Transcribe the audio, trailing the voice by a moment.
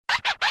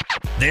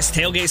This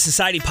Tailgate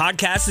Society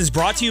podcast is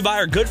brought to you by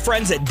our good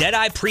friends at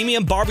Deadeye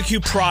Premium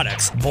Barbecue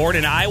Products. Born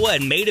in Iowa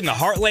and made in the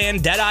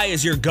heartland, Deadeye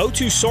is your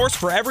go-to source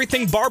for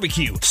everything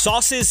barbecue.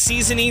 Sauces,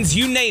 seasonings,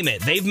 you name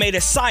it. They've made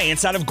a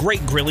science out of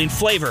great grilling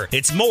flavor.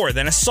 It's more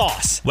than a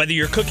sauce. Whether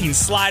you're cooking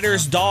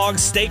sliders,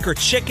 dogs, steak, or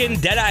chicken,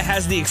 Deadeye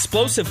has the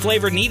explosive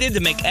flavor needed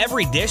to make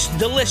every dish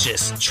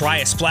delicious. Try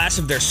a splash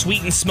of their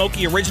sweet and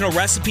smoky original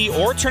recipe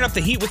or turn up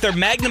the heat with their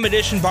Magnum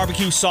Edition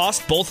barbecue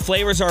sauce. Both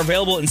flavors are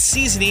available in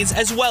seasonings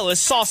as well as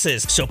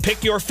sauces. So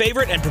pick your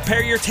favorite and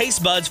prepare your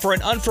taste buds for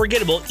an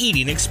unforgettable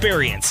eating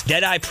experience.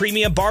 Deadeye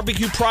Premium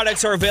Barbecue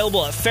Products are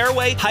available at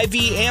Fairway,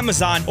 Hy-Vee,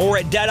 Amazon, or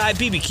at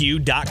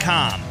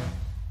DeadeyeBBQ.com.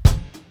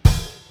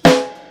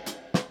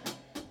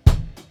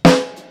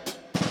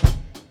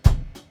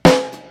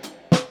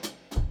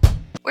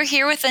 We're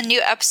here with a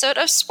new episode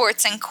of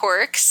Sports and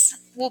Quirks.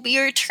 We'll be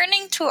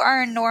returning to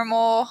our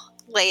normal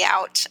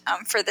layout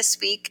for this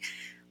week.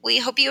 We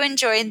hope you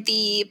enjoyed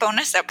the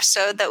bonus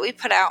episode that we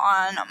put out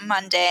on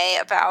Monday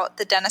about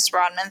the Dennis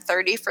Rodman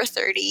 30 for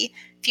 30.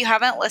 If you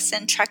haven't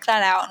listened, check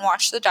that out and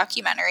watch the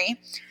documentary.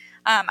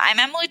 I'm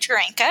Emily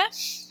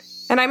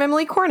Turanka. And I'm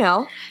Emily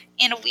Cornell.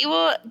 And we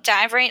will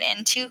dive right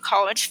into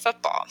college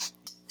football.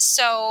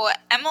 So,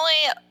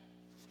 Emily,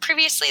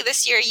 previously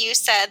this year you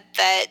said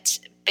that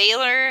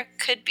Baylor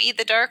could be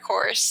the dark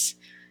horse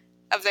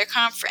of their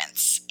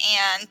conference.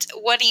 And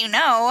what do you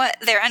know?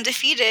 They're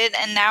undefeated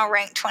and now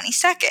ranked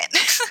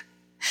 22nd.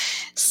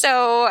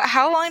 So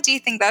how long do you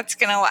think that's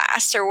going to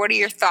last? Or what are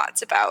your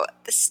thoughts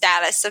about the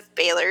status of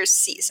Baylor's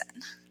season?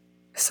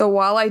 So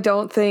while I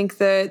don't think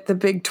that the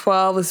Big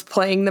 12 is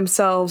playing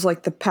themselves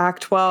like the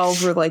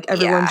Pac-12 where like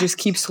everyone just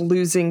keeps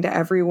losing to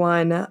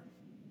everyone.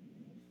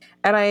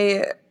 And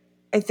I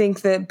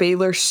think that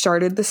Baylor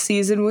started the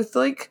season with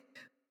like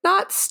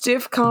not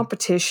stiff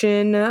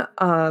competition.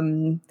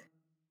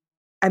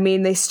 I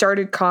mean, they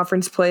started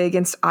conference play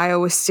against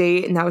Iowa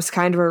State, and that was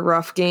kind of a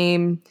rough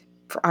game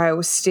for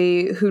Iowa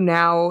State, who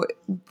now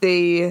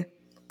they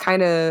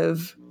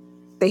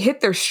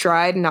hit their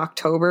stride in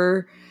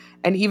October.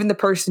 And even the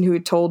person who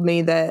had told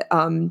me that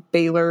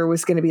Baylor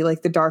was going to be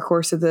like the dark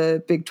horse of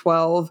the Big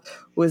 12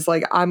 was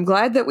like, I'm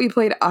glad that we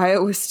played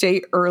Iowa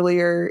State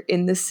earlier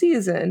in the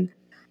season.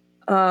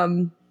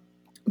 But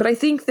I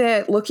think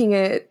that looking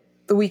at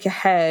the week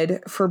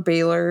ahead for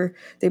Baylor,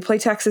 they play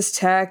Texas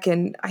Tech,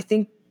 and I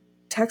think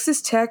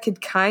Texas Tech had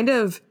kind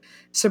of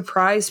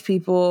surprised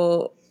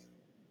people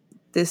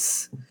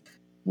this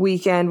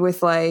weekend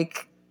with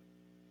like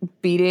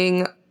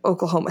beating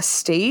Oklahoma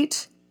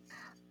State.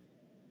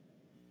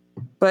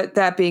 But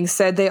that being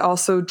said, they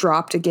also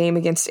dropped a game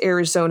against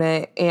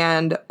Arizona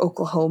and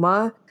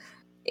Oklahoma.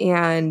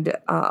 And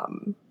I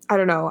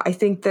don't know. I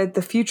think that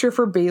the future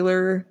for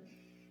Baylor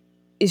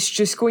is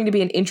just going to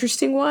be an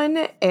interesting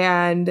one.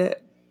 And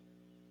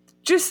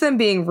just them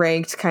being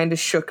ranked kind of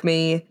shook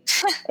me.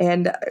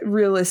 And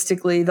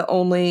realistically,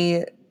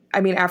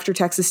 after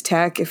Texas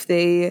Tech, if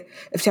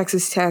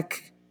Texas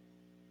Tech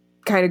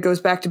kind of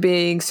goes back to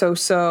being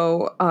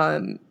so-so,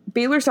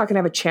 Baylor's not going to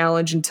have a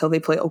challenge until they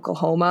play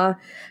Oklahoma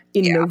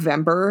in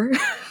November.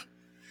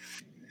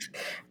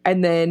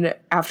 And then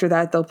after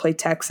that, they'll play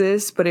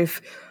Texas. But if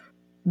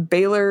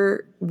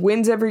Baylor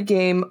wins every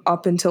game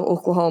up until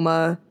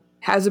Oklahoma,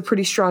 has a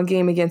pretty strong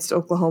game against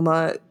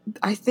Oklahoma,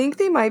 I think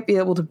they might be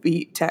able to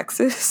beat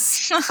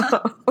Texas.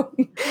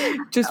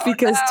 Just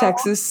because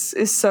Texas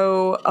is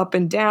so up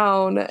and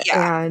down,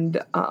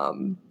 and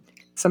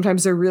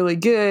sometimes they're really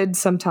good,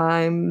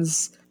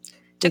 sometimes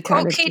to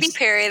quote Katy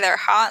Perry, they're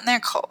hot and they're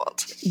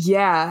cold.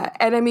 Yeah,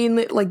 and I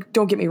mean, like,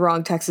 don't get me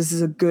wrong, Texas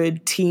is a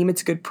good team,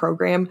 it's a good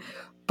program,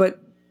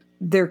 but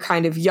they're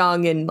kind of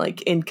young and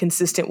like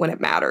inconsistent when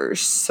it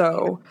matters.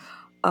 So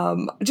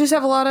just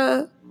have a lot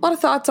of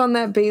thoughts on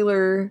that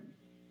Baylor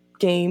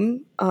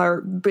game,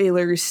 or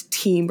Baylor's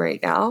team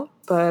right now.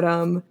 But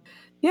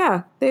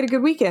they had a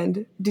good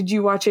weekend. Did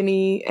you watch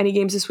any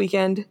games this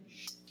weekend?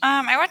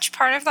 I watched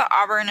part of the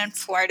Auburn and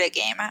Florida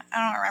game. I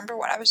don't remember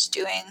what I was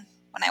doing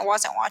when I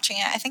wasn't watching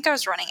it. I think I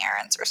was running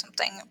errands or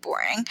something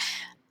boring.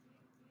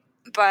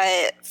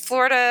 But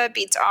Florida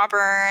beats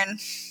Auburn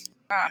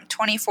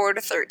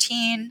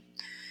 24-13.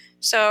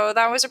 So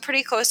that was a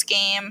pretty close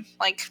game.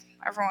 Like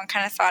everyone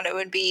kind of thought it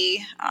would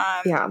be.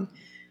 I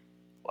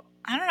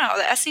don't know.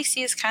 The SEC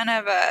is kind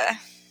of a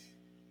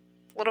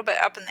little bit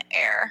up in the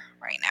air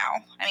right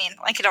now. I mean,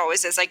 like it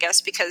always is, I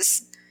guess,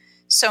 because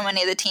so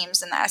many of the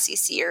teams in the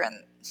SEC are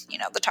in,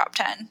 the top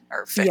 10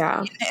 or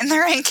 15 in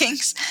their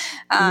rankings.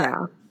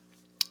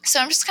 So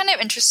I'm just kind of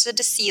interested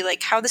to see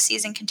like how the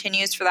season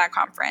continues for that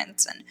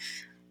conference and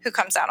who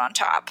comes out on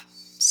top.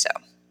 So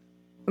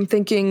I'm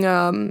thinking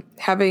I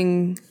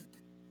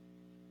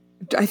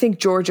think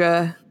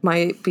Georgia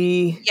might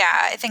be. Yeah,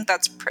 I think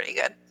that's pretty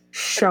good.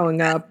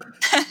 Showing up.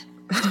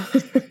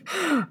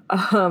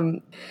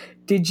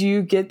 Did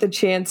you get the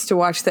chance to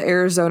watch the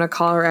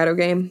Arizona-Colorado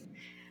game?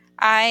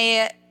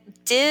 I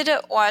did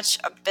watch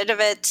a bit of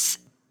it.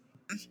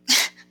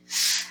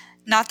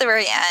 Not the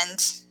very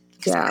end.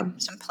 because I have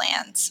some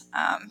plans.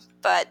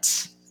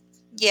 But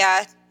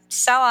yeah,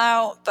 sell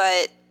out,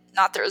 but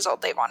not the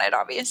result they wanted,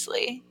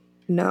 obviously.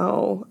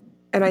 No.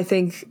 And I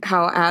think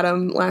how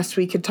Adam last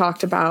week had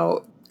talked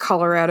about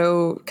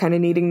Colorado kind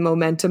of needing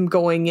momentum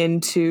going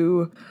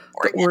into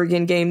the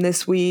Oregon game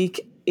this week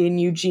in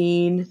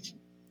Eugene.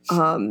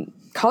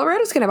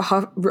 Colorado's going to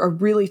have a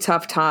really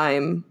tough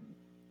time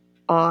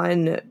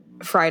on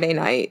Friday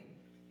night.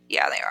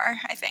 Yeah, they are,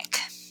 I think.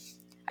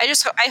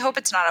 I hope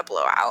it's not a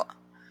blowout.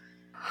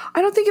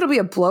 I don't think it'll be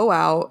a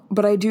blowout,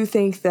 but I do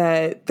think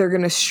that they're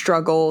going to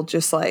struggle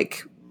just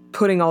like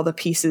putting all the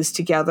pieces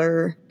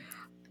together.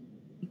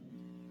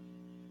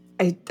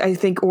 I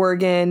think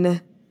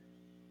Oregon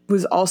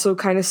was also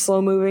kind of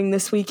slow moving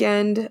this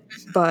weekend,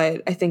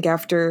 but I think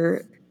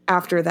after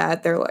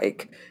that they're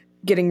like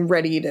getting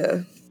ready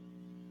to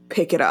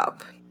pick it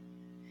up.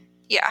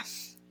 Yeah.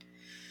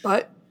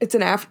 But it's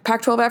an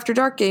Pac-12 After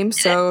Dark game,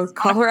 so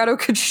Colorado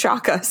could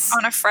shock us.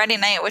 On a Friday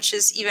night, which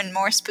is even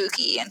more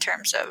spooky in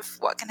terms of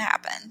what can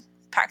happen.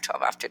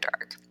 Pac-12 After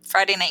Dark.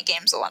 Friday night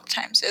games, a lot of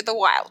times, they're the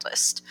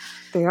wildest.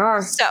 They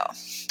are. So,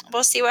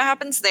 we'll see what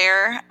happens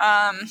there.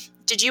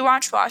 Did you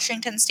watch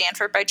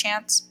Washington-Stanford by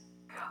chance?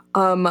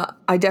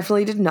 I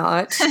definitely did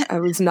not. I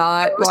was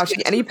not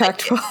watching any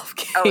Pac-12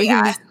 games. Oh,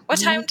 yeah. What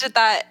time did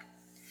that...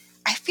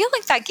 I feel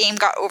like that game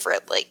got over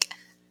at, like,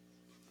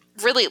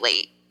 really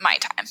late my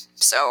time,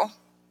 so...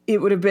 It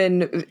would have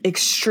been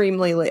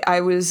extremely late.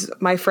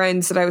 My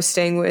friends that I was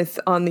staying with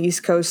on the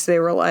East Coast, they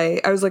were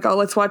like, I was like, oh,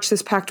 let's watch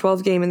this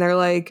Pac-12 game. And they're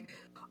like,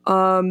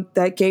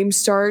 that game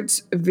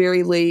starts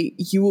very late.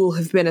 You will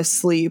have been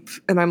asleep.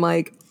 And I'm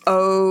like,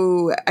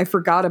 oh, I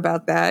forgot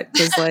about that.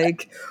 Because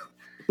like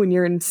when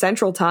you're in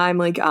Central Time,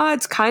 like,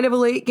 it's kind of a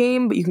late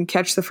game, but you can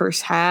catch the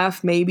first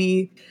half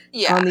maybe.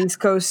 Yeah. On the East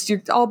Coast,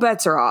 all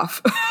bets are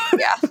off.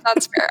 Yeah,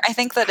 that's fair. I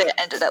think that it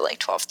ended at like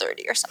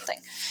 12:30 or something.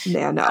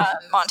 Yeah, no.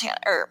 Montana,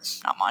 or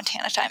not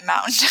Montana time,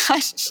 Mountain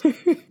time.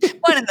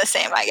 One and the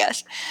same, I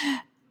guess.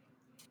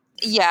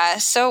 Yeah,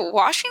 so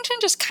Washington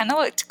just kind of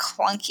looked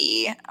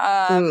clunky.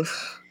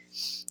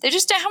 They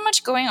just didn't have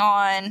much going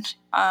on.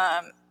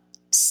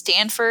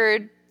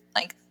 Stanford,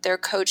 like their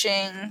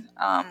coaching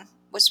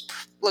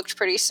looked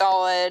pretty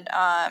solid.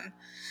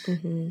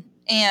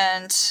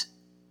 And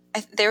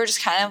they were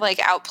just kind of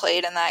like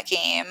outplayed in that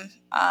game.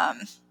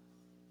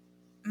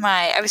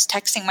 I was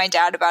texting my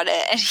dad about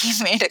it, and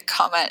he made a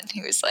comment.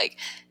 He was like,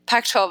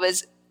 Pac-12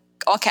 is,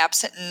 all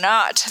caps,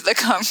 not the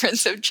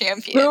Conference of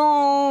Champions.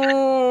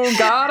 No,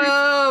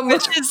 got him.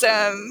 Which is,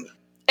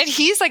 and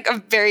he's like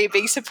a very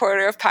big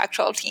supporter of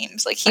Pac-12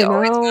 teams. Like he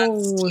always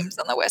wants teams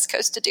on the West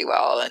Coast to do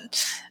well. And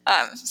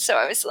so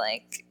I was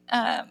like,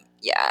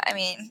 yeah, I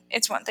mean,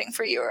 it's one thing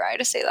for you or I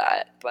to say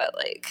that, but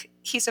like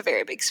he's a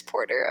very big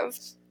supporter of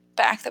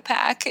Back the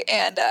Pack,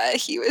 and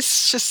he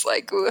was just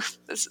like, ooh,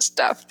 this is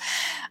tough.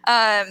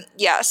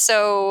 Yeah,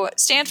 so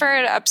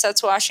Stanford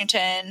upsets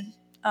Washington.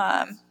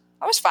 I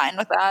was fine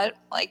with that.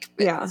 Like,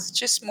 it's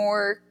just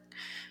more,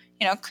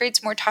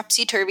 creates more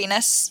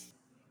topsy-turviness.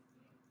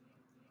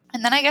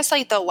 And then I guess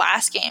like the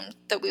last game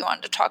that we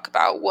wanted to talk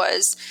about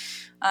was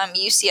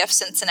UCF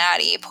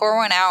Cincinnati. Pour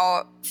one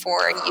out for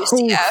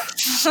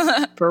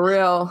UCF. For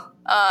real.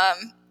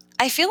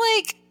 I feel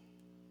like,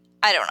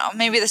 I don't know,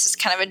 maybe this is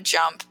kind of a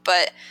jump,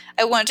 but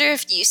I wonder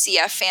if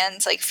UCF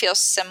fans like feel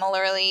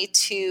similarly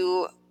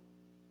to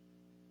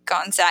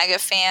Gonzaga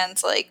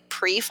fans like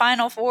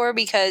pre-Final Four,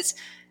 because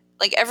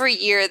like every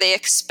year they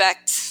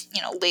expect,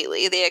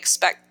 lately they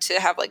expect to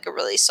have like a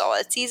really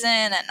solid season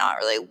and not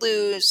really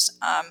lose.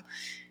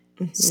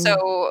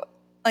 So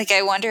like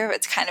I wonder if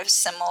it's kind of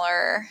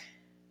similar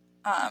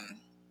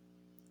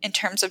in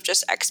terms of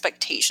just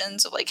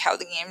expectations of like how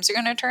the games are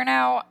going to turn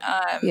out.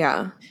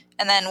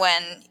 And then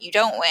when you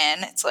don't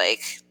win, it's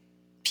like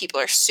people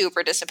are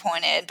super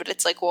disappointed, but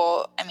it's like,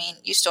 well, I mean,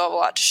 you still have a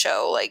lot to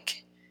show,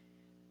 like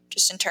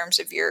just in terms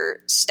of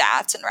your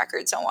stats and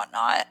records and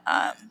whatnot.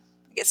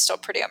 It's still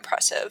pretty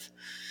impressive.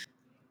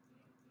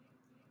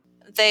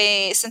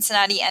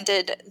 Cincinnati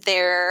ended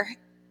their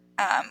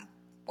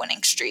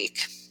winning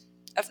streak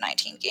of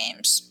 19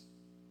 games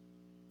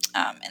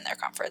in their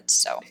conference.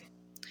 So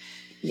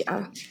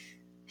yeah,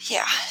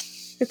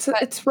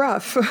 it's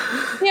rough.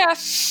 Yeah.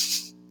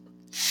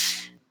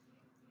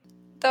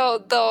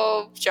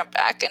 They'll jump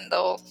back and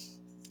they'll,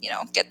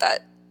 get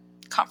that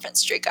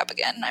conference streak up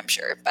again, I'm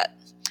sure. But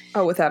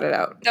without a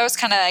doubt. That was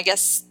kind of, I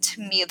guess,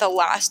 to me, the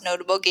last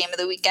notable game of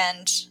the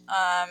weekend.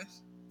 And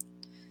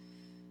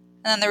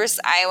then there was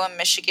Iowa,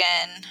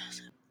 Michigan.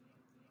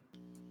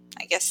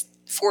 I guess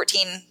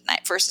 14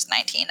 versus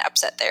 19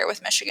 upset there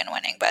with Michigan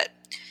winning. But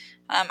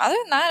other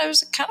than that, it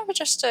was kind of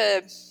just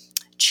a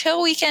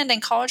chill weekend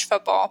in college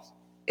football.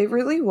 It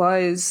really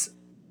was.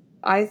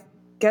 I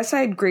guess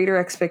I had greater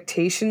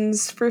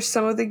expectations for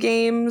some of the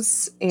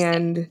games,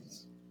 and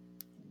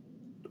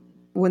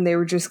when they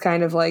were just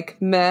kind of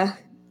like meh,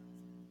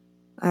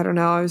 I don't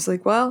know, I was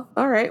like, well,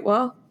 all right,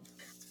 well,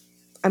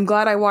 I'm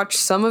glad I watched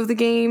some of the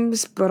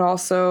games, but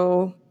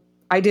also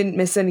I didn't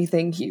miss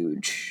anything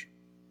huge.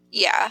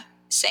 Yeah,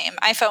 same.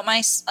 I found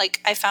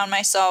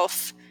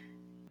myself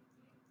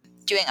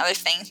doing other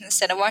things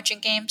instead of watching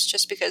games,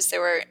 just because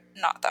there were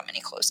not that many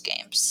close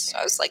games. So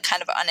I was like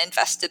kind of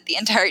uninvested the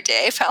entire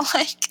day, I felt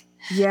like.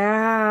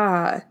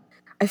 Yeah.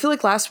 I feel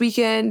like last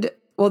weekend,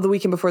 well, the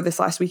weekend before this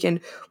last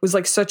weekend was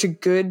like such a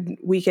good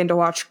weekend to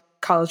watch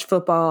college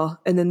football.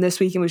 And then this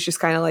weekend was just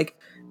kind of like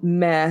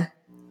meh.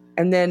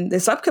 And then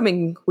this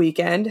upcoming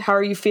weekend, how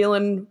are you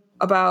feeling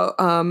about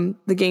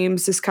the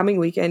games this coming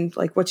weekend?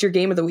 Like, what's your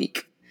game of the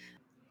week?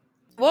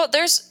 Well,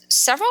 there's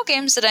several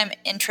games that I'm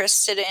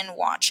interested in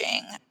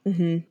watching,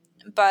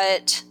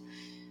 but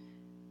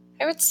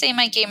I would say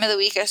my game of the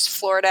week is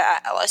Florida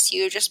at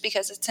LSU, just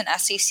because it's an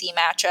SEC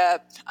matchup.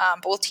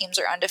 Both teams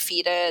are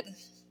undefeated.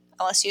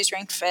 LSU is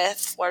ranked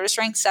 5th. Florida's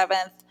ranked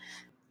 7th.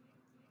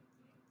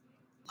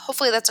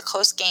 Hopefully that's a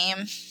close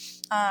game.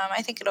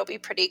 I think it'll be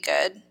pretty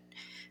good.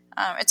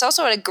 It's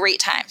also at a great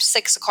time,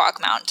 6 o'clock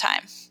Mountain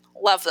Time.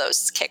 Love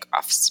those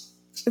kickoffs.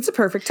 It's a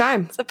perfect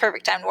time. It's the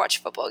perfect time to watch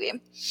a football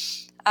game.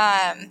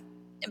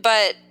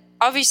 But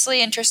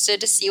obviously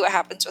interested to see what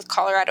happens with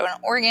Colorado and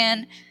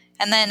Oregon.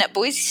 And then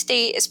Boise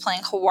State is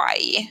playing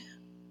Hawaii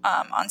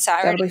on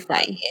Saturday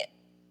night.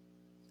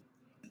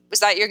 Was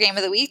that your game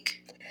of the week?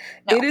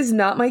 No. It is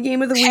not my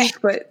game of the week,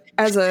 but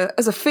as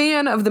a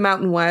fan of the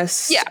Mountain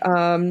West,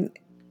 and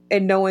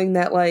knowing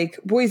that like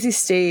Boise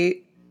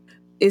State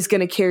is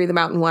going to carry the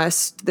Mountain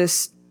West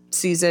this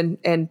season,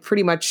 and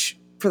pretty much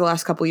for the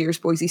last couple of years,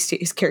 Boise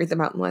State has carried the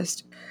Mountain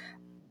West.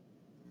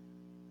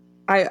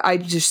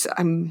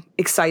 I'm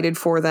excited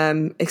for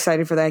them,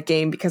 excited for that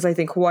game, because I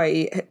think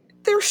Hawaii,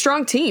 they're a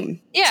strong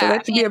team. Yeah. So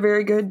that should be a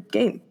very good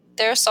game.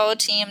 They're a solid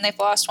team. They've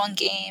lost one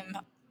game.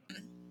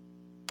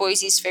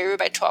 Boise's favored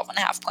by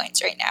 12.5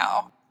 points right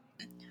now.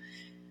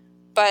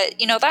 But,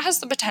 that has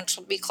the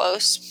potential to be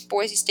close.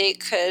 Boise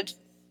State could,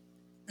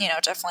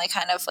 definitely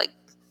kind of like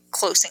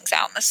close things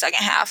out in the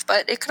second half,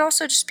 but it could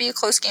also just be a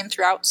close game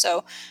throughout.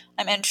 So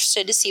I'm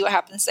interested to see what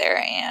happens there,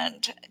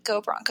 and go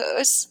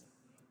Broncos.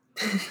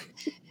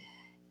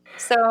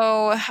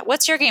 So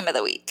what's your game of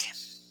the week?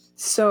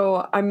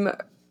 So I'm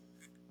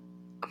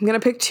going to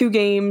pick 2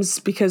 games,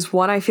 because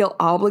one I feel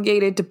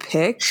obligated to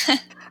pick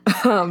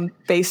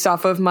based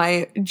off of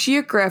my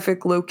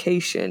geographic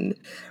location.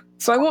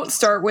 So I won't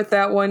start with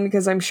that one,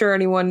 because I'm sure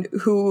anyone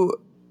who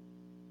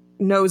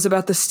knows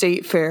about the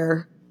State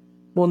Fair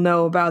will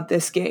know about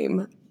this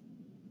game.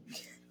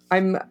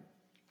 I'm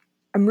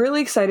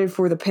really excited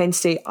for the Penn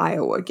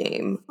State-Iowa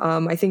game.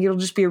 I think it'll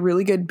just be a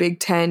really good Big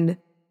Ten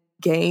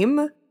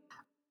game.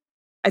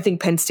 I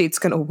think Penn State's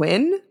going to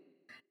win.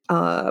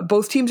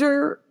 Both teams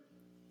are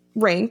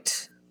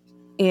ranked,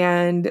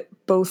 and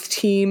both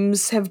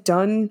teams have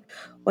done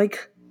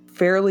like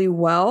fairly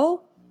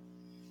well.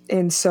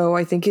 And so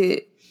I think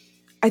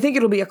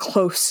it'll be a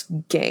close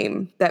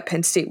game that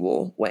Penn State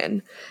will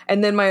win.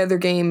 And then my other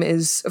game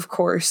is, of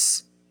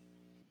course,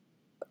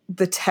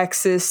 the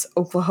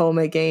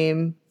Texas-Oklahoma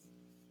game.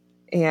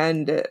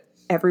 And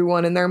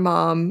everyone and their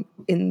mom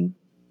in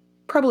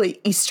probably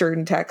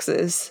Eastern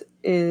Texas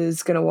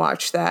is going to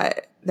watch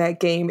that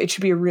game. It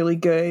should be a really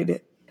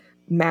good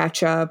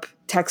matchup.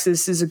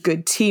 Texas is a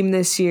good team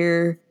this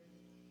year.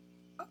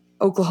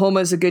 Oklahoma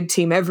is a good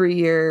team every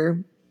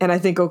year. And I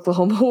think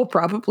Oklahoma will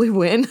probably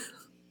win.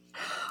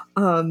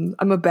 I'm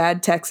a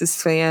bad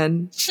Texas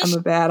fan. I'm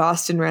a bad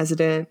Austin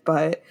resident,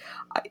 but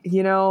I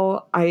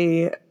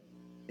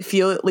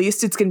feel at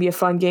least it's going to be a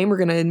fun game. We're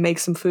going to make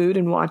some food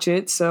and watch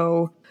it.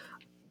 So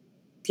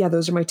yeah,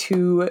 those are my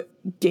 2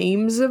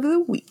 games of the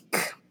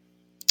week.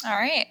 All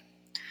right.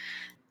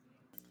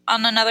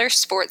 On another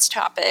sports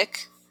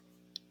topic,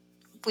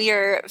 we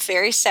are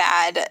very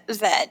sad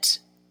that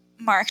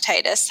Mark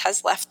Titus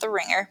has left the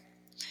Ringer.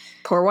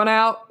 Pour one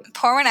out.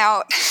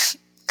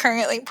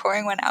 Currently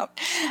pouring one out.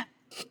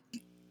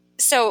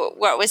 So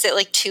what was it,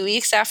 like 2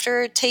 weeks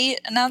after Tate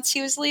announced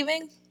he was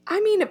leaving?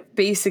 I mean,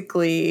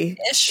 basically,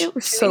 it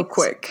was so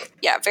quick.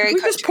 Yeah, very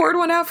quick. We just poured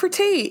one out for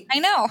Tate. I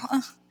know.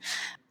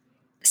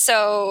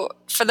 So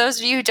for those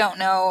of you who don't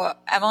know,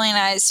 Emily and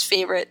I's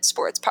favorite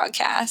sports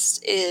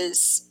podcast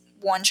is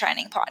One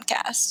Shining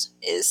Podcast,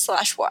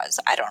 /was.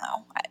 I don't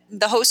know.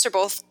 The hosts are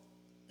both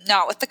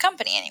not with the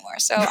company anymore.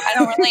 So I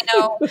don't really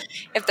know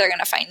if they're going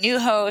to find new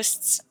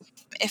hosts,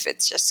 if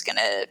it's just going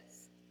to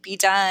be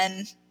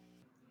done.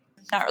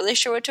 Not really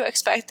sure what to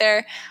expect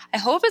there. I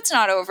hope it's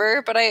not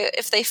over, but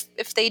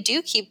if they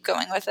do keep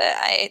going with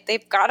it,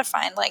 they've got to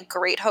find like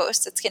great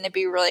hosts. It's going to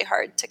be really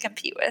hard to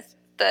compete with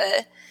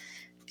the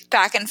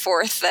back and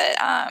forth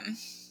that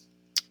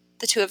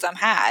the two of them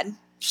had.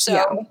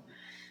 So,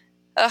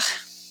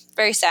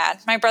 very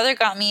sad. My brother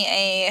got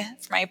me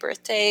for my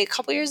birthday a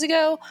couple years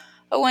ago,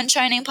 a One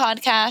Shining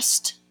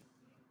Podcast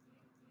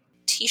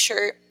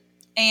t-shirt,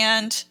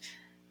 and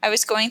I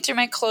was going through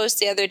my clothes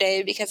the other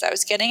day because I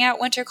was getting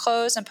out winter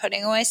clothes and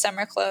putting away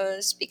summer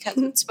clothes because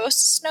it's supposed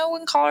to snow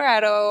in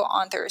Colorado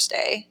on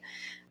Thursday.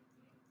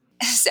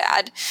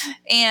 Sad.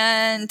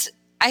 And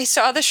I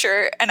saw the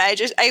shirt and I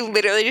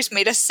literally just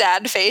made a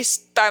sad face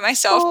by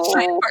myself in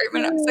my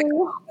apartment. I was like,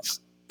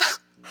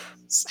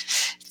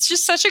 it's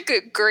just such a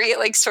great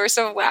like source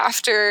of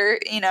laughter,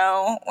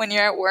 when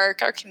you're at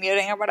work or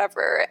commuting or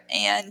whatever.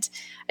 And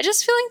I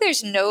just feel like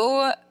there's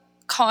no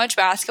college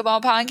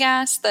basketball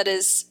podcast that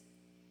is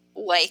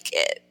like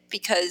it,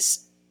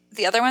 because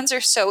the other ones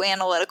are so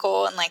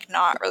analytical and like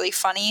not really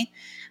funny.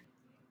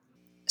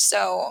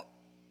 So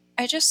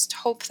I just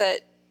hope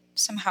that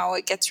somehow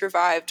it gets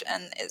revived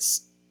and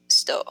is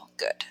still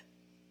good.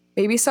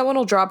 Maybe someone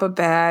will drop a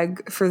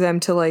bag for them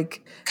to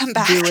like Come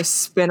back. do a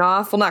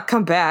spinoff. Well, not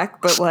come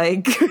back, but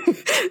like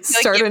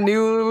start a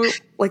new,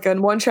 like a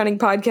One Shining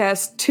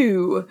Podcast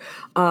 2.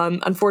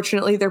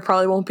 Unfortunately, there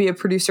probably won't be a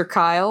producer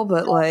Kyle,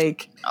 but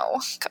like,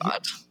 oh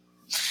God,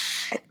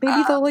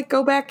 maybe they'll like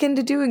go back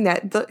into doing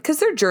that because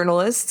they're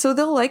journalists, so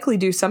they'll likely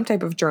do some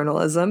type of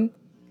journalism.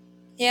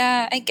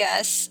 Yeah, I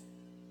guess.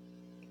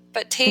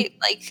 But Tate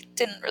like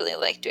didn't really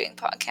like doing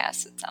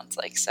podcasts. It sounds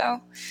like,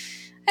 so.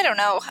 I don't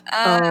know.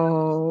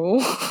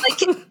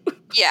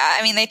 Yeah,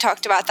 I mean, they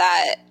talked about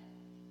that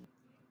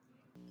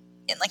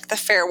in like the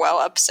farewell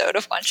episode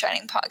of One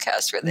Shining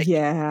Podcast where they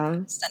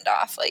send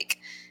off like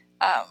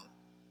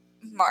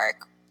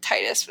Mark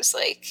Titus was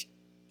like,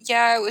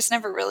 yeah, it was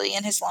never really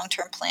in his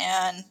long-term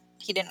plan.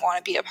 He didn't want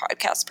to be a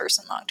podcast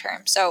person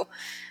long-term. So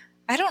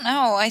I don't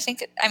know. I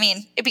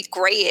mean, it'd be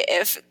great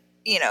if,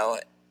 you know,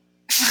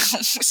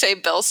 say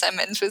Bill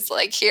Simmons was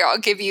like, here, I'll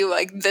give you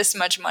like this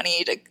much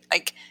money to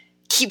like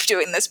keep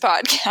doing this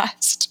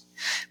podcast,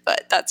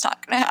 but that's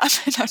not going to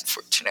happen,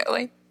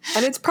 unfortunately.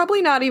 And it's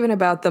probably not even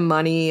about the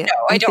money. No,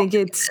 I don't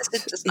think it's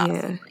does not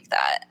seem like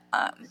that.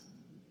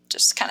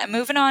 Just kind of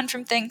moving on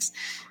from things.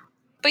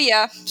 But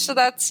yeah, so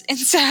that's in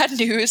sad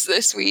news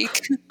this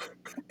week.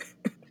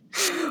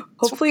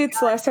 Hopefully it's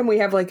the last time we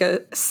have like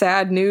a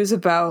sad news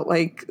about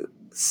like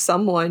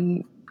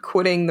someone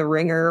quitting the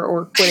Ringer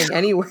or quitting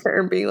anywhere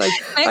and being like,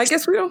 I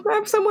guess we don't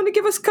have someone to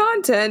give us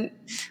content.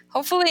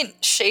 Hopefully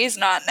Shay's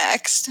not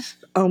next.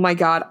 Oh my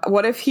God.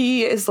 What if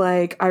he is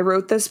like, I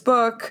wrote this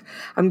book.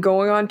 I'm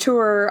going on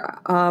tour.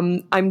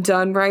 I'm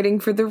done writing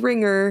for the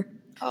Ringer.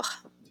 Oh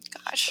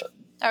gosh.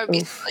 That would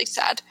be really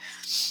sad.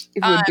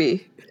 It would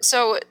be.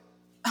 So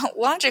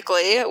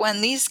logically,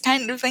 when these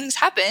kind of things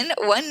happen,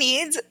 one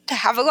needs to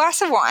have a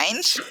glass of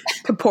wine.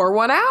 To pour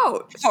one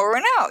out. Pour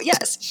one out,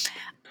 yes.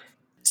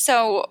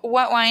 So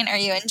what wine are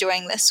you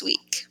enjoying this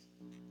week?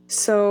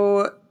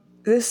 So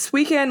this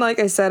weekend, like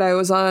I said, I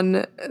was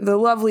on the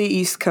lovely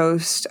East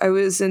Coast. I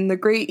was in the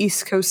great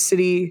East Coast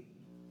city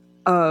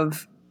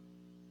of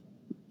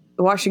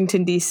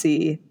Washington,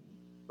 D.C.,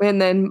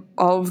 and then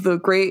all of the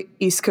great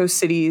East Coast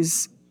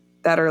cities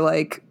that are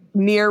like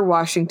near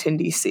Washington,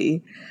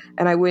 D.C.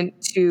 And I went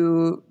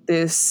to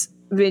this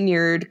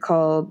vineyard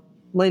called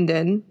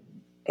Linden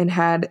and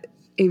had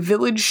a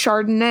village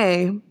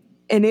Chardonnay,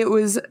 and it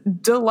was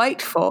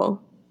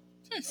delightful.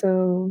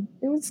 So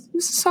it was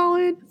a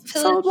solid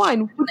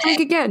wine. We'll drink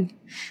again.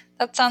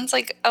 That sounds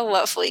like a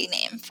lovely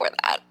name for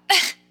that.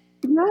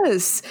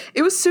 Yes,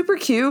 it was super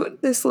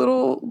cute. This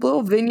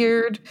little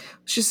vineyard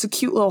was just a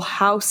cute little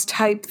house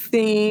type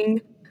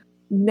thing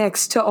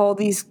next to all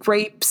these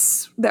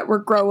grapes that were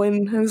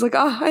growing. I was like,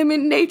 I'm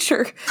in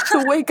nature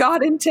the way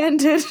God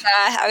intended.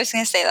 I was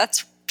going to say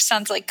that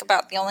sounds like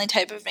about the only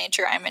type of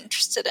nature I'm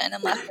interested in,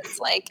 unless it's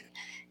like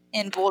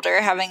in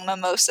Boulder having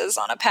mimosas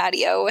on a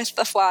patio with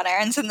the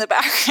Flatirons in the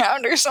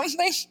background or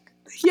something.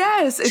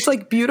 Yes, it's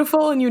like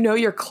beautiful and you know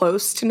you're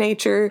close to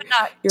nature.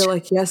 You're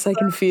like, yes, I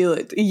can feel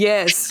it.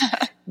 Yes.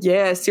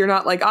 Yes, you're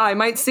not like, I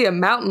might see a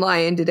mountain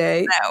lion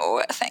today.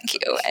 No, thank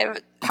you.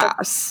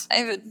 Pass. I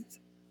have an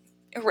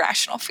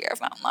irrational fear of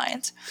mountain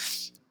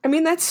lions. I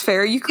mean, that's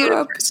fair. You grew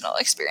up. Personal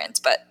experience,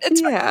 but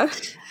it's fine.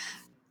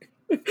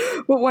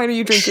 What wine are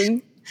you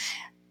drinking?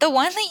 The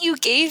one that you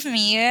gave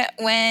me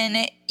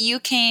when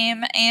you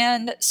came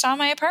and saw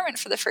my apartment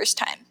for the first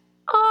time.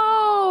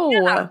 Oh.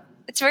 Yeah,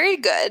 it's very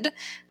good.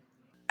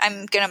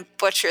 I'm going to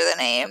butcher the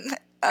name.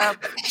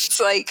 It's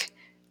like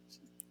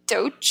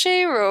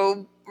Doce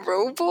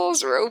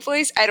Robles?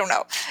 I don't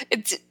know.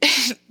 It's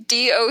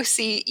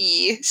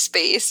DOCE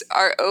space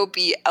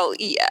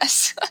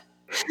ROBLES.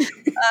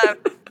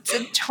 It's a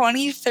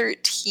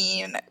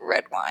 2013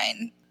 red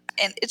wine,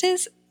 and it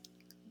is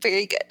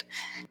very good.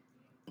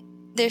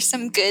 There's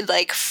some good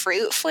like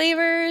fruit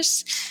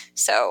flavors.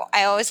 So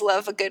I always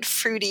love a good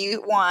fruity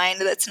wine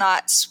that's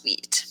not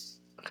sweet.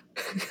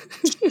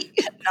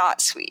 Not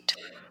sweet.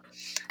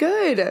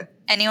 Good.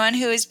 Anyone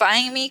who is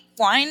buying me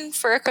wine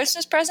for a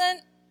Christmas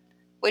present,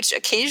 which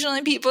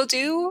occasionally people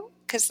do,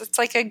 because it's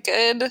like a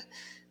good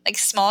like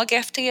small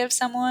gift to give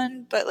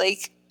someone, but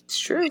like it's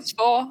true.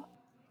 Useful.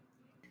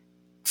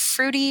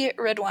 Fruity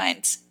red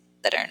wines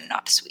that are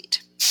not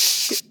sweet.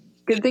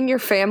 Good thing your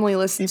family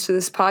listens to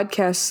this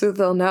podcast so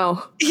they'll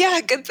know. Yeah,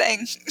 good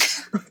thing.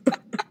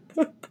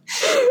 So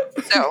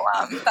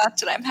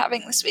that's what I'm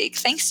having this week.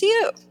 Thanks to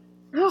you.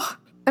 Oh,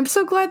 I'm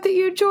so glad that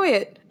you enjoy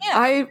it. Yeah.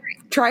 I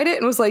tried it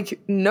and was like,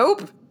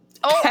 nope,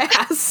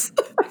 pass.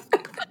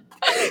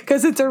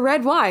 Because it's a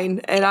red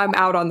wine and I'm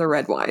out on the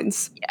red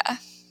wines. Yeah.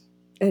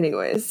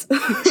 Anyways,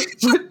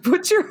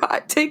 what's your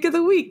hot take of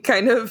the week?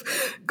 Kind of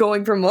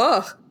going from,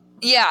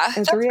 yeah,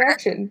 as a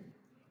reaction. Fair.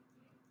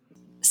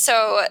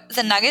 So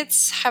the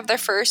Nuggets have their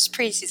first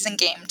preseason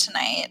game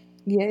tonight,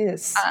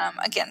 Yes.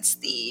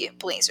 Against the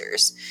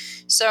Blazers.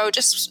 So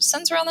just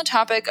since we're on the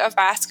topic of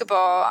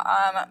basketball,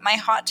 my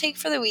hot take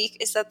for the week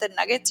is that the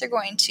Nuggets are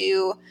going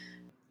to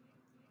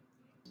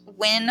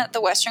win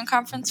the Western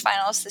Conference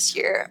Finals this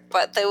year,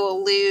 but they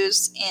will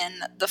lose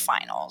in the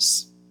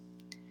finals.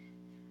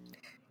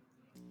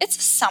 It's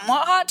a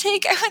somewhat hot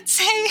take, I would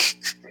say.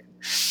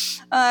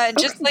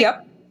 Just like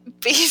Yep.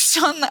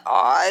 based on the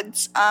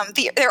odds.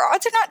 Their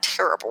odds are not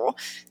terrible.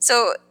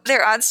 So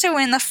their odds to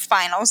win the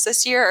finals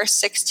this year are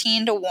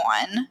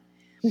 16-1,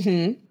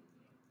 Mm-hmm.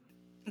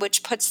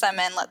 which puts them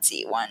in, let's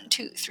see, 1,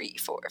 2, 3,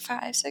 4,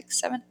 5, 6,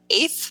 7,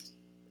 eighth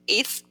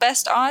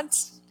best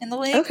odds in the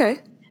league. Okay.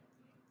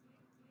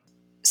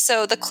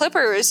 So the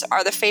Clippers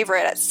are the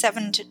favorite at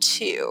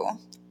 7-2.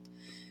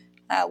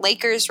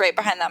 Lakers right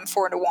behind them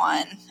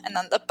 4-1, and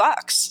then the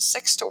Bucks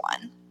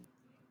 6-1.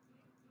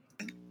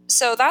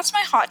 So that's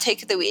my hot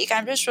take of the week.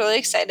 I'm just really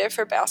excited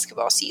for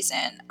basketball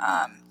season.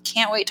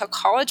 Can't wait till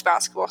college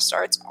basketball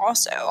starts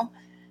also.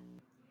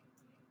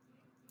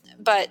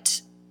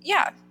 But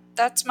yeah,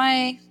 that's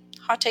my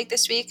hot take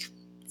this week.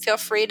 Feel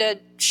free to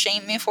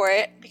shame me for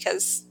it,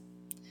 because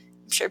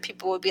I'm sure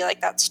people would be like,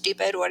 that's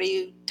stupid. What are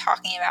you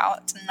talking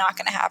about? It's not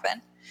going to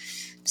happen.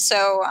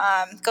 So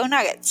go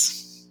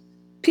Nuggets.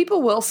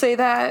 People will say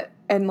that,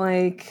 and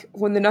like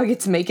when the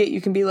Nuggets make it, you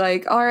can be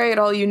like, all right,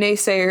 all you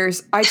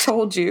naysayers, I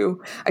told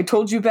you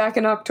back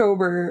in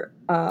October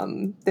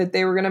that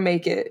they were going to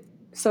make it.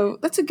 So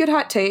that's a good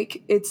hot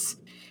take. It's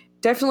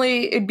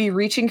definitely, it'd be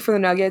reaching for the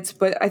Nuggets,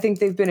 but I think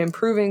they've been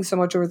improving so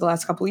much over the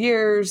last couple of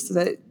years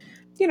that,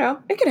 you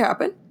know, it could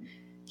happen.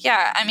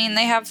 Yeah, I mean,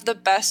 they have the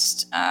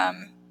best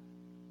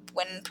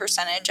win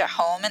percentage at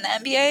home in the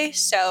NBA,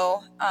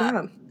 so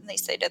at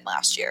least they did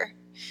last year.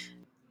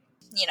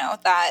 You know,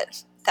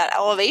 that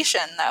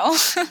elevation, though.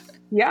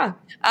 Yeah.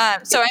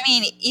 So, I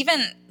mean,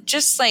 even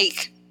just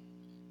like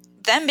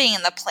them being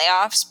in the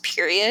playoffs,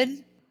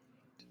 period,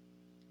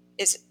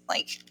 is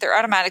like they're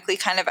automatically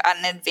kind of at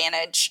an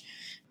advantage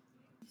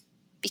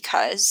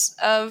because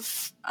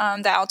of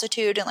the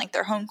altitude and like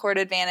their home court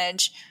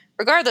advantage,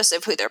 regardless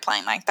of who they're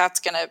playing. Like that's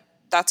gonna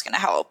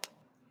help.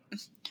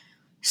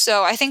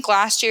 So I think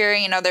last year,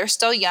 you know, they're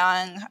still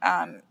young,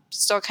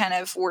 still kind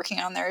of working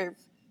on their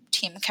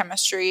team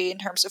chemistry in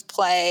terms of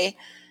play.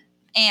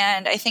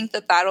 And I think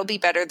that that'll be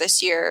better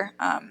this year.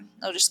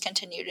 They'll just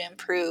continue to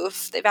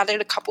improve. They've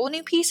added a couple of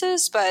new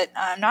pieces, but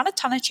not a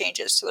ton of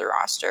changes to the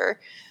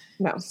roster.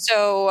 No.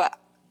 So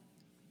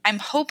I'm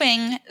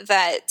hoping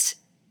that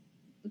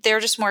they're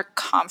just more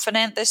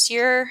confident this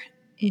year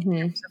in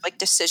terms of like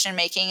decision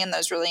making in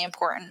those really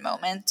important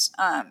moments.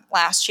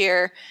 Last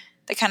year,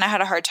 they kind of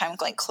had a hard time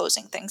like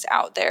closing things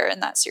out there in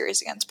that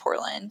series against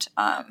Portland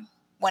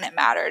when it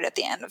mattered at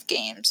the end of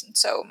games. And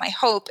so my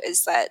hope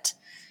is that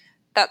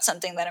that's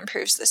something that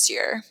improves this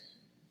year.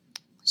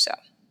 So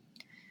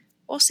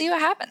we'll see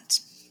what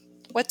happens.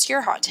 What's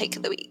your hot take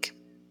of the week?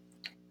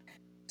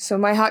 So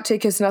my hot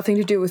take has nothing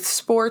to do with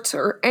sports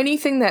or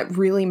anything that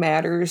really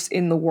matters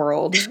in the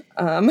world.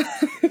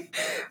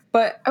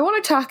 But I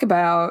want to talk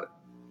about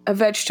a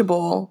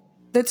vegetable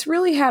that's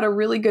really had a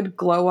really good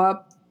glow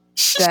up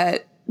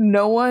that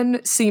no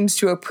one seems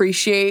to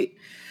appreciate,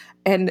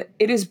 and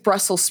it is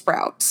Brussels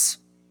sprouts.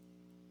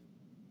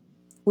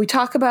 We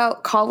talk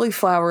about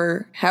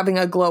cauliflower having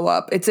a glow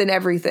up. It's in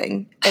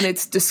everything, and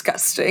it's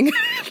disgusting.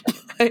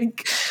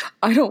 Like,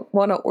 I don't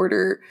want to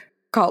order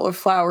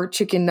cauliflower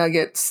chicken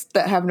nuggets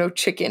that have no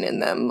chicken in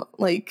them.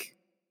 Like,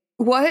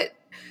 what?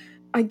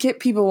 I get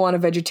people want a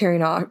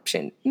vegetarian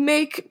option.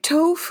 Make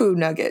tofu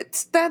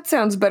nuggets. That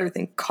sounds better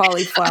than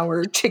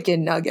cauliflower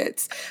chicken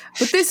nuggets.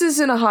 But this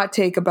isn't a hot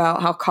take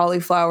about how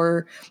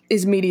cauliflower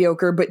is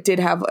mediocre but did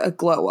have a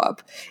glow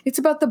up. It's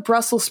about the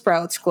Brussels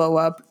sprouts glow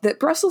up. That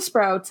Brussels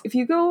sprouts, if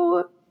you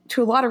go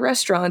to a lot of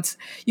restaurants,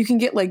 you can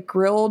get like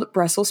grilled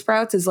Brussels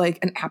sprouts as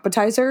like an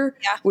appetizer,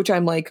 which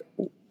I'm like,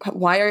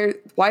 why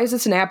is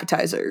this an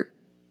appetizer?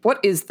 What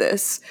is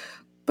this?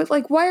 But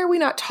like, why are we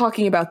not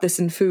talking about this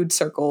in food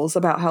circles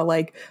about how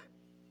like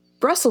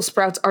Brussels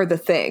sprouts are the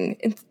thing?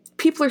 And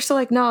people are still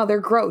like, nah, they're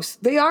gross.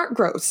 They aren't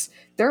gross.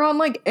 They're on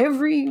like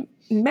every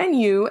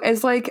menu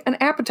as like an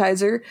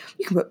appetizer.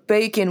 You can put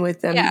bacon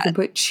with them. Yeah. You can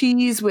put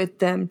cheese with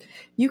them.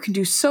 You can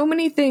do so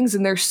many things,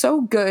 and they're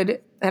so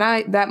good.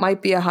 And that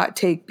might be a hot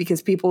take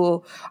because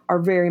people are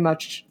very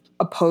much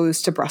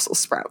opposed to Brussels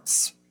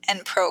sprouts.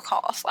 And pro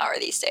cauliflower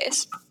these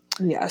days.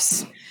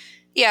 Yes.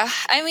 Yeah,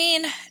 I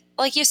mean,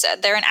 like you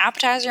said, they're an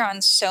appetizer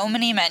on so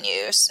many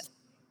menus.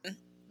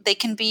 They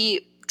can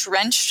be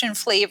drenched in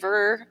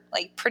flavor,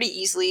 like pretty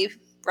easily.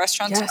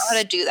 Restaurants know how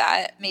to do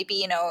that. Maybe,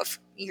 you know, if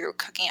you're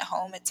cooking at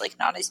home, it's like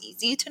not as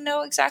easy to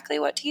know exactly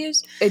what to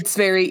use. It's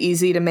very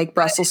easy to make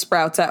Brussels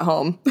sprouts at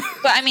home.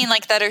 But I mean,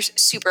 like that are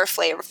super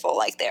flavorful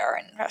like they are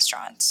in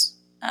restaurants.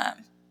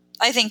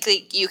 I think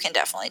that you can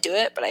definitely do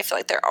it, but I feel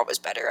like they're always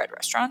better at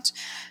restaurants,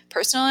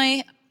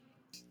 personally.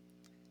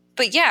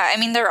 But yeah, I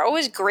mean, they're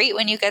always great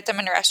when you get them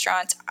in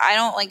restaurants. I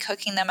don't like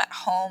cooking them at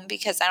home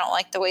because I don't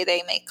like the way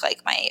they make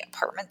like my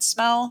apartment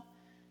smell.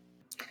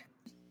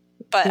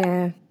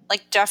 But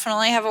like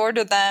definitely have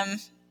ordered them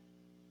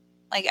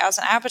like as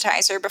an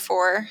appetizer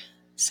before.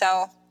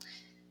 So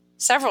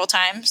several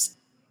times.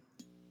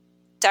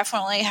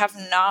 Definitely have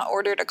not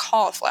ordered a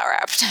cauliflower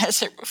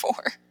appetizer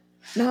before.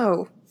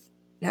 No.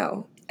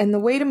 And the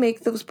way to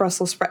make those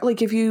Brussels sprouts,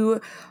 like if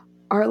you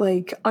are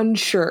like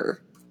unsure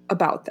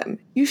about them,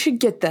 you should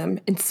get them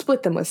and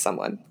split them with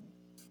someone.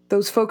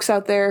 Those folks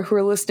out there who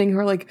are listening who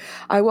are like,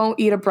 I won't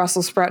eat a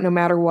Brussels sprout no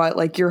matter what,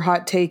 like your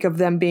hot take of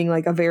them being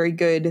like a very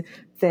good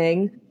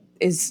thing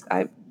is,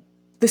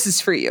 this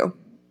is for you.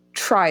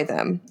 Try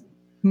them.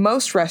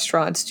 Most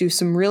restaurants do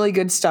some really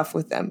good stuff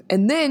with them.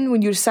 And then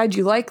when you decide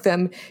you like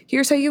them,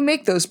 here's how you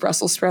make those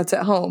Brussels sprouts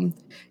at home.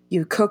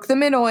 You cook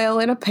them in oil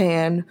in a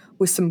pan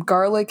with some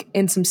garlic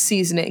and some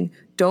seasoning.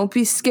 Don't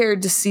be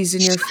scared to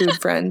season your food,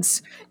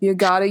 friends. You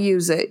gotta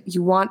use it.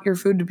 You want your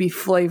food to be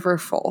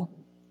flavorful.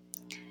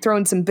 Throw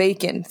in some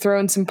bacon, throw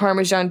in some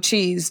Parmesan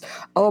cheese.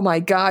 Oh my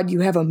God,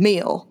 you have a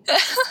meal.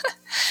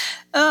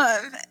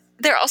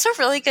 They're also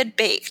really good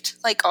baked.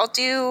 Like I'll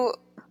do,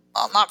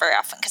 well, not very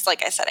often because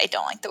like I said, I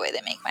don't like the way they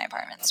make my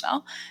apartment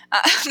smell.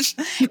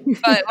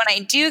 But when I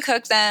do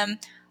cook them,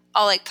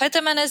 I'll like put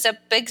them in a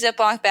big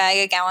Ziploc bag,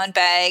 a gallon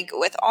bag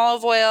with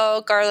olive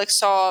oil, garlic,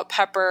 salt,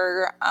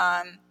 pepper,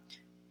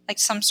 like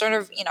some sort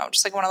of,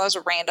 just like one of those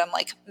random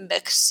like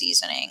mixed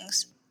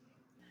seasonings.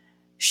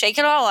 Shake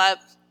it all up.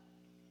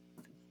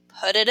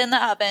 Put it in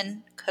the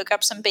oven, cook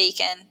up some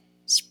bacon,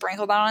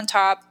 sprinkle that on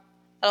top,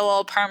 let a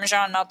little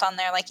Parmesan melt on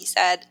there like you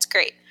said. It's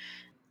great.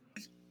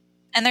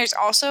 And there's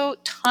also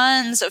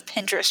tons of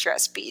Pinterest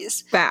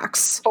recipes.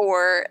 Facts.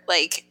 For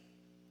like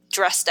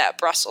dressed up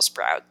Brussels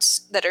sprouts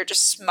that are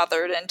just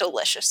smothered in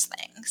delicious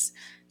things.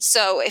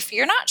 So if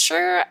you're not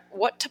sure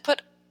what to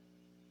put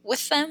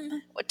with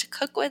them, what to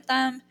cook with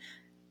them,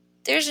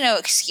 there's no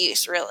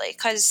excuse really,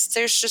 because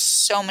there's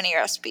just so many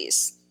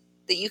recipes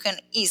that you can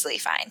easily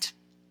find.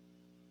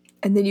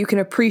 And then you can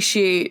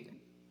appreciate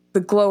the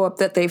glow up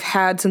that they've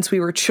had since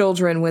we were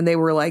children when they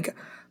were like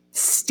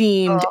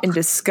steamed and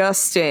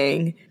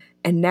disgusting.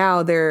 And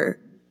now they're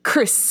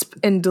crisp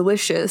and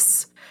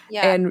delicious.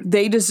 Yeah. And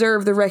they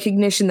deserve the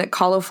recognition that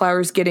cauliflower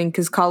is getting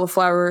because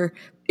cauliflower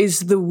is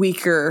the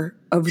weaker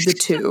of the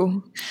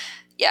two.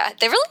 Yeah,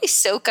 they really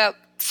soak up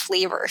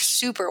flavor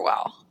super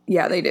well.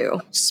 Yeah, they do.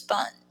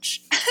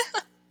 Sponge.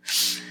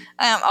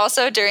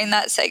 Also, during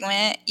that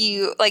segment,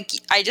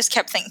 I just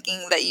kept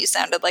thinking that you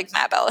sounded like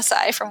Matt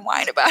Bellassai from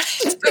Wine About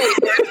It.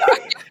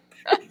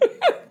 I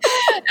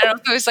don't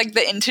know if it was like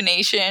the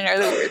intonation or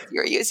the words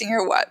you were using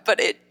or what,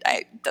 but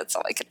that's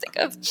all I could think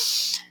of.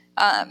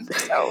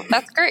 So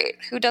that's great.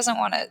 Who doesn't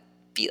want to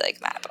be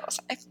like Matt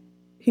Bellassai?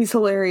 He's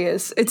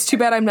hilarious. It's too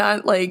bad I'm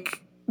not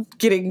like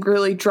getting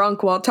really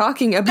drunk while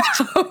talking about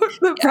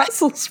the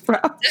Brussels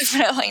sprouts.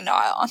 Definitely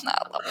not on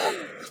that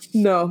level.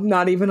 No,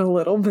 not even a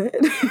little bit.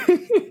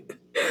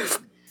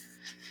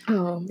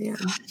 Oh, man.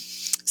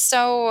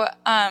 So,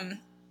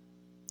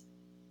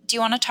 do you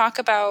want to talk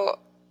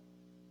about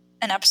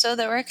an episode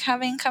that we're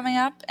having coming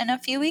up in a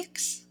few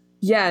weeks?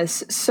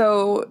 Yes.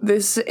 So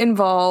this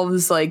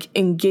involves like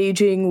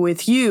engaging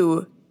with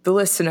you, the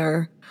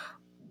listener.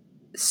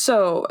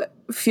 So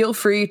feel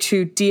free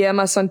to DM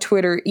us on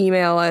Twitter,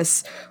 email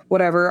us,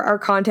 whatever. Our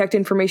contact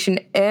information,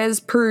 as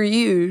per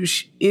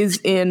usual, is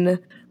in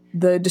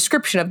the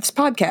description of this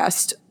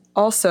podcast.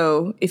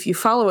 Also, if you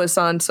follow us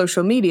on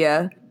social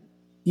media,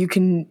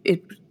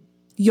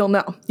 you'll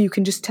know. You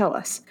can just tell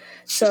us.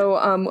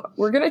 So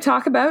we're going to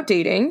talk about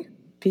dating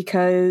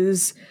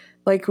because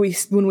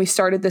when we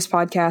started this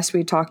podcast,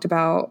 we talked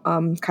about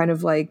kind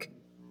of like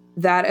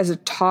that as a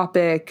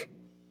topic,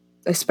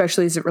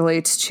 especially as it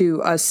relates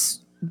to us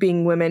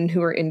being women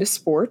who are into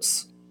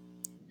sports.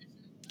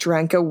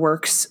 Dranka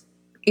works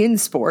in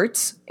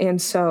sports,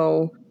 and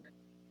so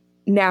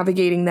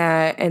navigating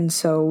that, and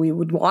so we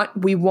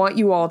want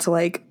you all to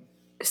like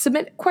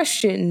submit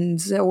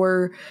questions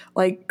or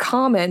like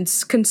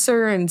comments,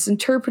 concerns,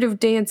 interpretive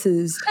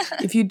dances.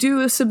 If you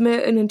do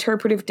submit an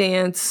interpretive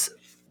dance,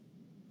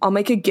 I'll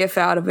make a GIF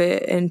out of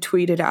it and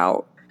tweet it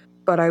out,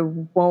 but I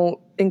won't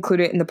include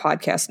it in the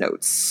podcast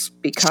notes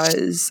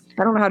because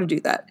I don't know how to do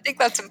that. I think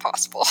that's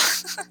impossible.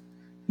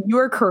 You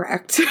are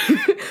correct,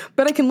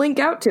 but I can link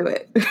out to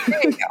it.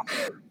 There you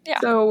go. Yeah.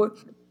 So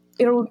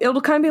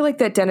it'll kind of be like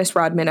that Dennis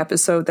Rodman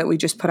episode that we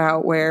just put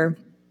out where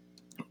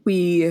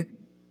we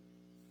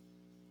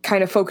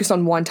kind of focus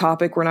on one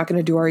topic. We're not going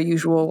to do our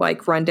usual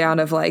like rundown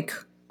of like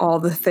all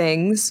the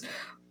things.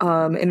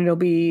 And it'll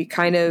be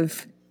kind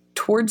of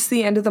towards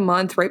the end of the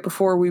month, right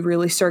before we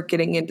really start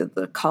getting into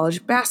the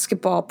college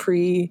basketball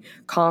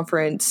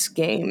pre-conference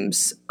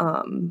games.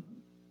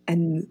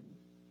 And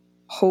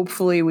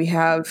hopefully we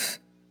have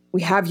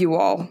you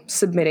all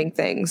submitting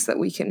things that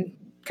we can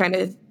kind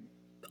of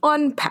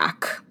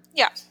unpack.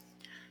 Yeah.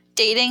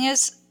 Dating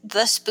is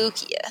the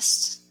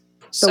spookiest.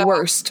 The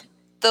worst.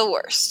 The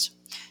worst.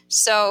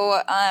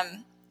 So,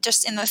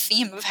 just in the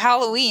theme of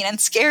Halloween and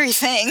scary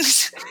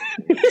things,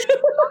 we're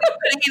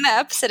putting the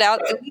episode out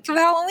the week of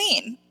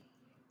Halloween.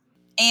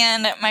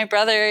 And my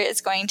brother is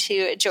going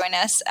to join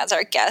us as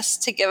our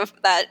guest to give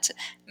that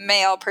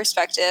male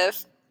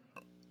perspective.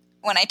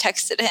 when I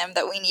texted him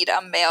that we need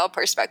a mail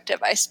perspective,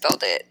 I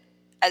spelled it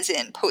as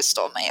in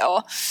postal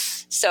mail.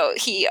 So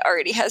he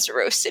already has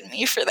roasted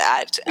me for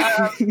that.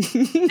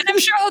 And I'm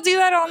sure I'll do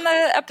that on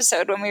the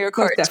episode when we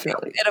record. Most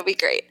definitely. It'll be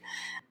great.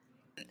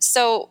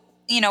 So,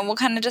 we'll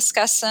kind of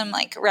discuss some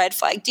like red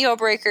flag deal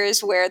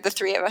breakers, where the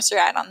three of us are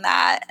at on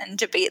that, and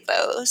debate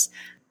those.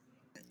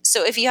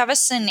 So if you have a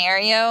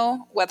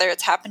scenario, whether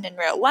it's happened in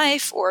real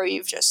life or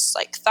you've just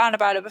like thought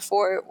about it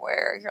before,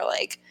 where you're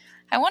like,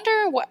 I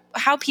wonder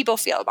how people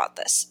feel about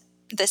this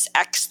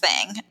X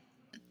thing.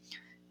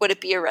 Would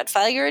it be a red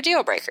flag or a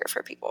deal breaker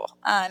for people?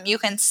 You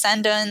can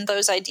send in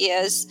those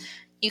ideas.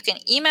 You can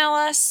email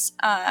us,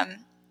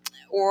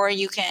 or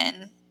you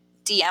can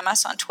DM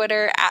us on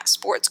Twitter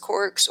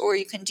 @SportsCorks, or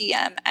you can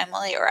DM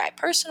Emily or I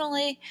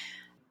personally.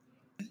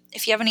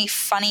 If you have any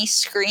funny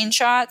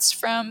screenshots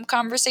from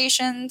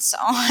conversations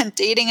on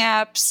dating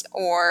apps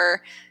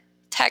or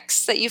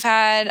texts that you've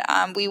had,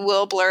 we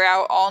will blur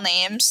out all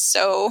names,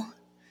 so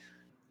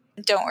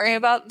don't worry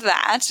about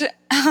that.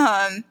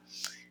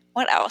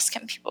 What else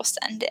can people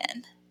send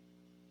in?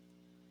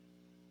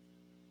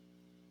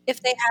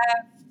 If they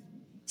have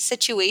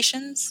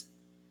situations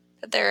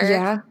that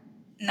they're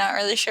not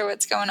really sure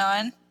what's going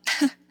on.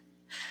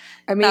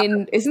 I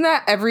mean, isn't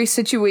that every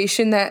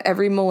situation that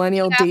every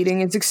millennial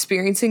dating is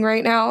experiencing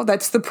right now?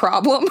 That's the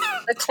problem.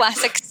 The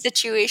classic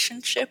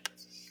situationship.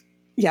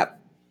 Yep.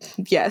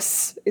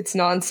 Yes. It's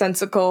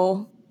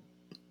nonsensical.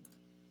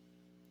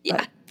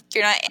 Yeah.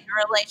 You're not in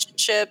a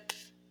relationship,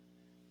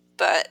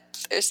 but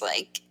there's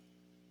like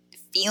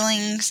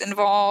feelings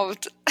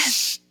involved.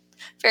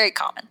 Very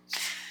common.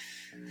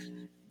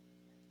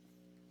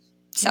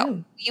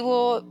 So we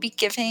will be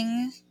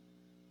giving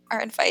our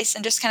advice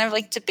and just kind of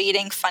like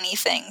debating funny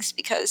things,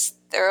 because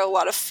there are a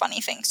lot of funny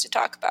things to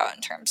talk about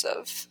in terms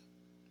of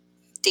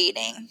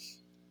dating.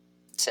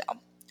 So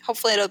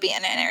hopefully it'll be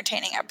an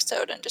entertaining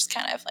episode and just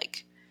kind of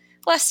like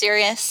less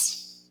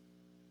serious.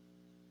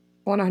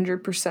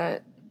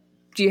 100%.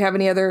 Do you have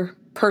any other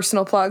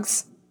personal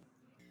plugs?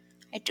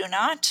 I do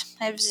not.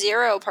 I have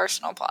 0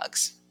 personal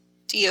plugs.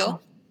 Do you?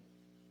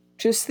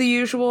 Just the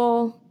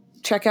usual.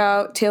 Check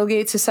out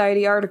Tailgate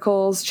Society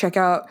articles. Check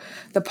out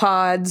the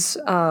pods.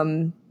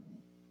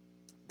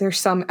 There's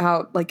some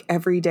out like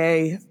every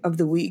day of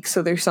the week.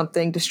 So there's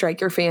something to strike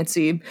your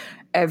fancy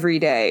every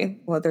day,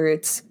 whether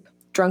it's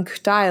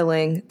Drunk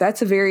Dialing.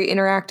 That's a very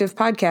interactive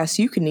podcast.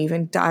 You can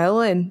even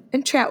dial in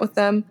and chat with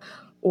them,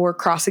 or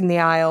Crossing the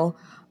Aisle.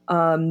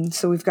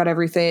 So we've got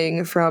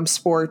everything from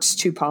sports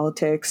to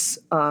politics.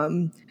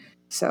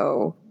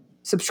 So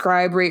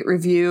subscribe, rate,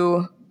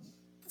 review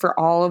for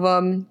all of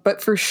them.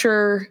 But for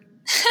sure,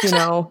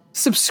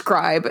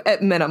 subscribe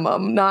at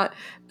minimum. Not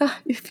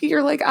if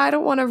you're like, I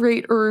don't want to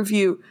rate or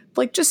review,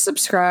 like just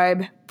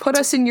subscribe, put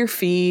us in your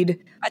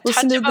feed. A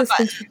touch of a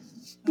button.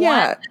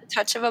 Yeah. One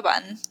touch of a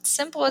button.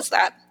 Simple as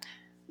that.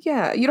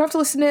 Yeah. You don't have to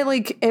listen to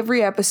like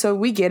every episode.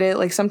 We get it.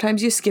 Like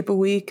sometimes you skip a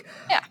week.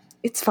 Yeah.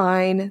 It's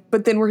fine.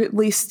 But then we're at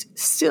least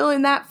still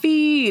in that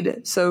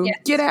feed. So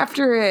get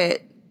after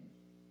it.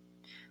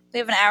 We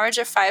have an average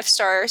of 5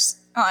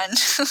 stars on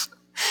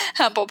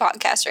Apple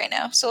Podcasts right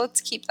now. So let's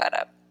keep that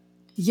up.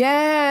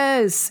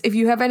 Yes. If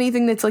you have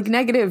anything that's like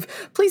negative,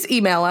 please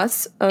email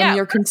us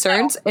your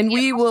concerns, and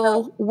we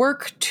will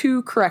work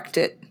to correct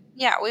it.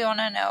 Yeah, we want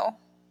to know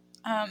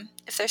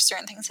if there's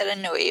certain things that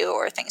annoy you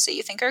or things that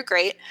you think are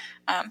great.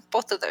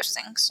 Both of those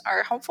things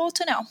are helpful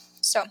to know.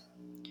 So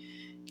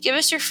give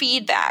us your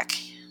feedback.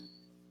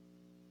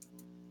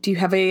 Do you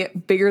have a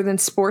bigger than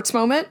sports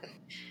moment?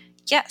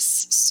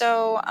 Yes.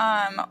 So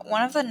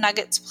one of the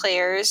Nuggets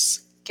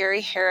players,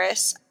 Gary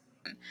Harris,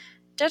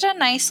 did a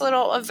nice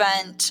little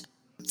event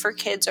for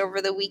kids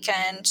over the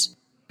weekend.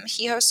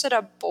 He hosted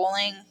a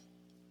bowling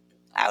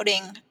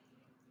outing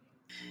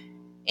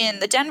in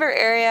the Denver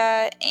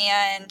area,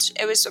 and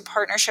it was a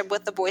partnership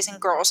with the Boys and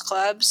Girls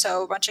Club.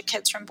 So a bunch of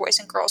kids from Boys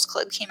and Girls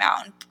Club came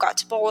out and got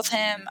to bowl with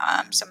him.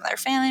 Some of their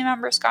family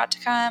members got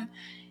to come,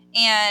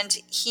 and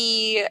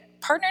he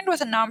partnered with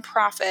a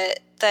nonprofit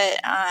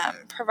that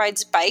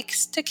provides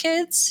bikes to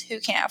kids who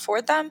can't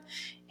afford them,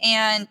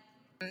 and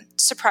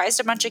surprised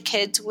a bunch of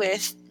kids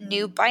with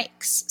new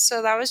bikes.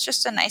 So that was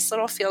just a nice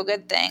little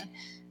feel-good thing.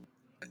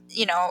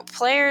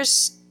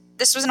 Players,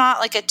 this was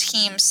not like a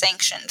team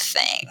sanctioned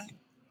thing.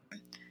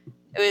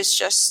 It was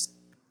just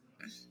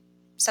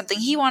something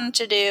he wanted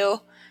to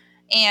do.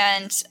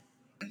 And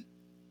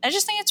I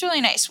just think it's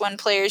really nice when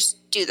players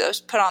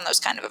put on those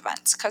kind of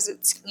events, because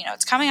it's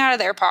coming out of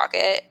their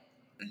pocket.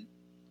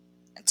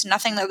 It's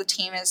nothing that the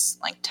team is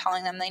like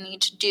telling them they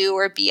need to do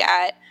or be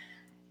at.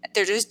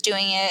 They're just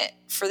doing it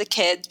for the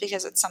kids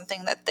because it's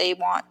something that they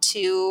want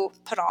to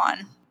put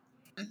on.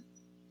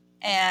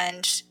 And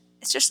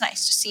it's just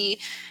nice to see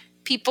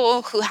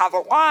people who have a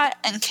lot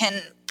and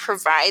can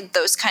provide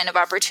those kind of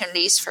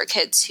opportunities for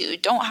kids who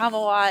don't have a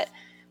lot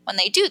when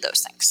they do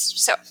those things.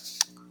 So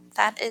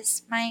that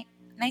is my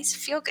nice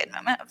feel-good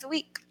moment of the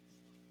week.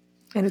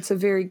 And it's a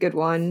very good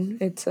one.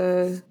 It's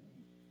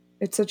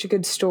such a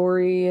good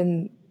story,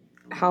 and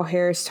how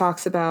Harris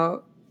talks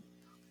about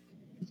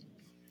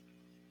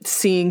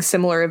seeing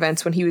similar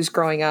events when he was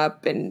growing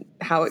up and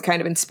how it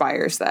kind of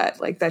inspires that.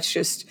 Like, that's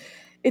just,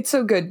 it's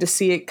so good to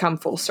see it come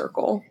full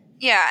circle.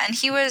 Yeah, and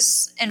he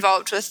was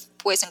involved with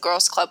Boys and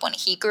Girls Club when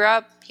he grew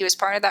up. He was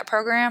part of that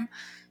program.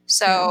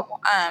 So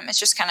it's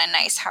just kind of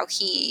nice how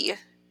he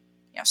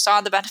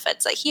saw the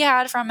benefits that he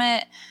had from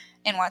it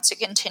and wants to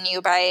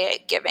continue by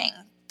giving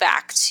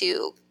back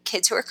to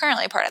kids who are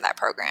currently part of that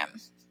program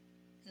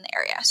in the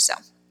area. So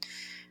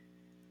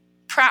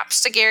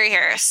props to Gary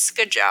Harris.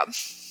 Good job.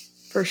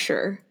 For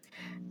sure.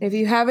 If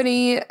you have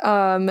any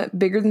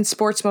bigger than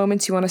sports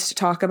moments you want us to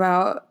talk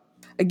about,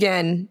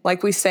 again,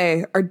 like we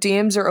say, our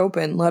DMs are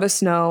open. Let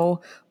us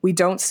know. We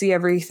don't see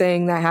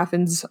everything that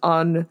happens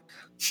on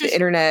the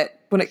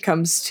internet when it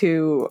comes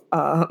to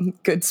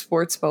good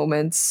sports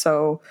moments.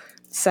 So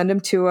send them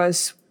to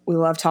us. We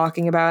love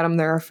talking about them.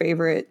 They're our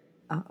favorite.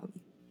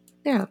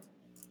 Yeah.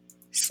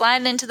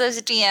 Slide into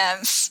those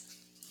DMs.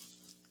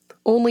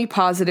 Only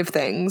positive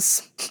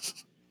things.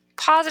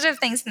 Positive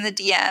things in the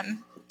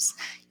DMs.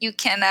 You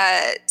can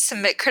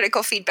submit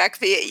critical feedback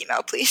via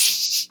email,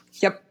 please.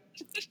 Yep.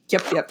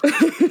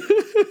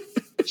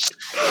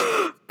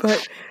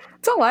 But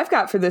that's all I've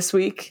got for this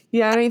week.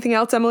 You got anything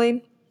else,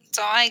 Emily? That's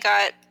all I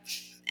got.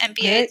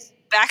 NBA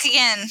back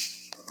again.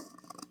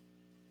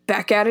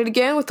 Back at it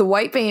again with the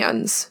white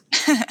bands.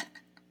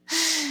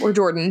 Or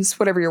Jordans,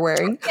 whatever you're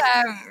wearing.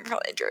 Yeah,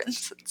 probably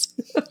Jordans.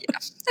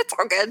 That's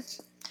all good.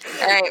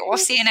 All right, we'll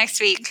see you next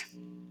week.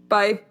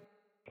 Bye.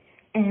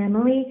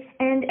 Emily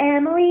and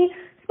Emily,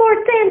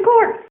 Sports and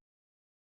Courts.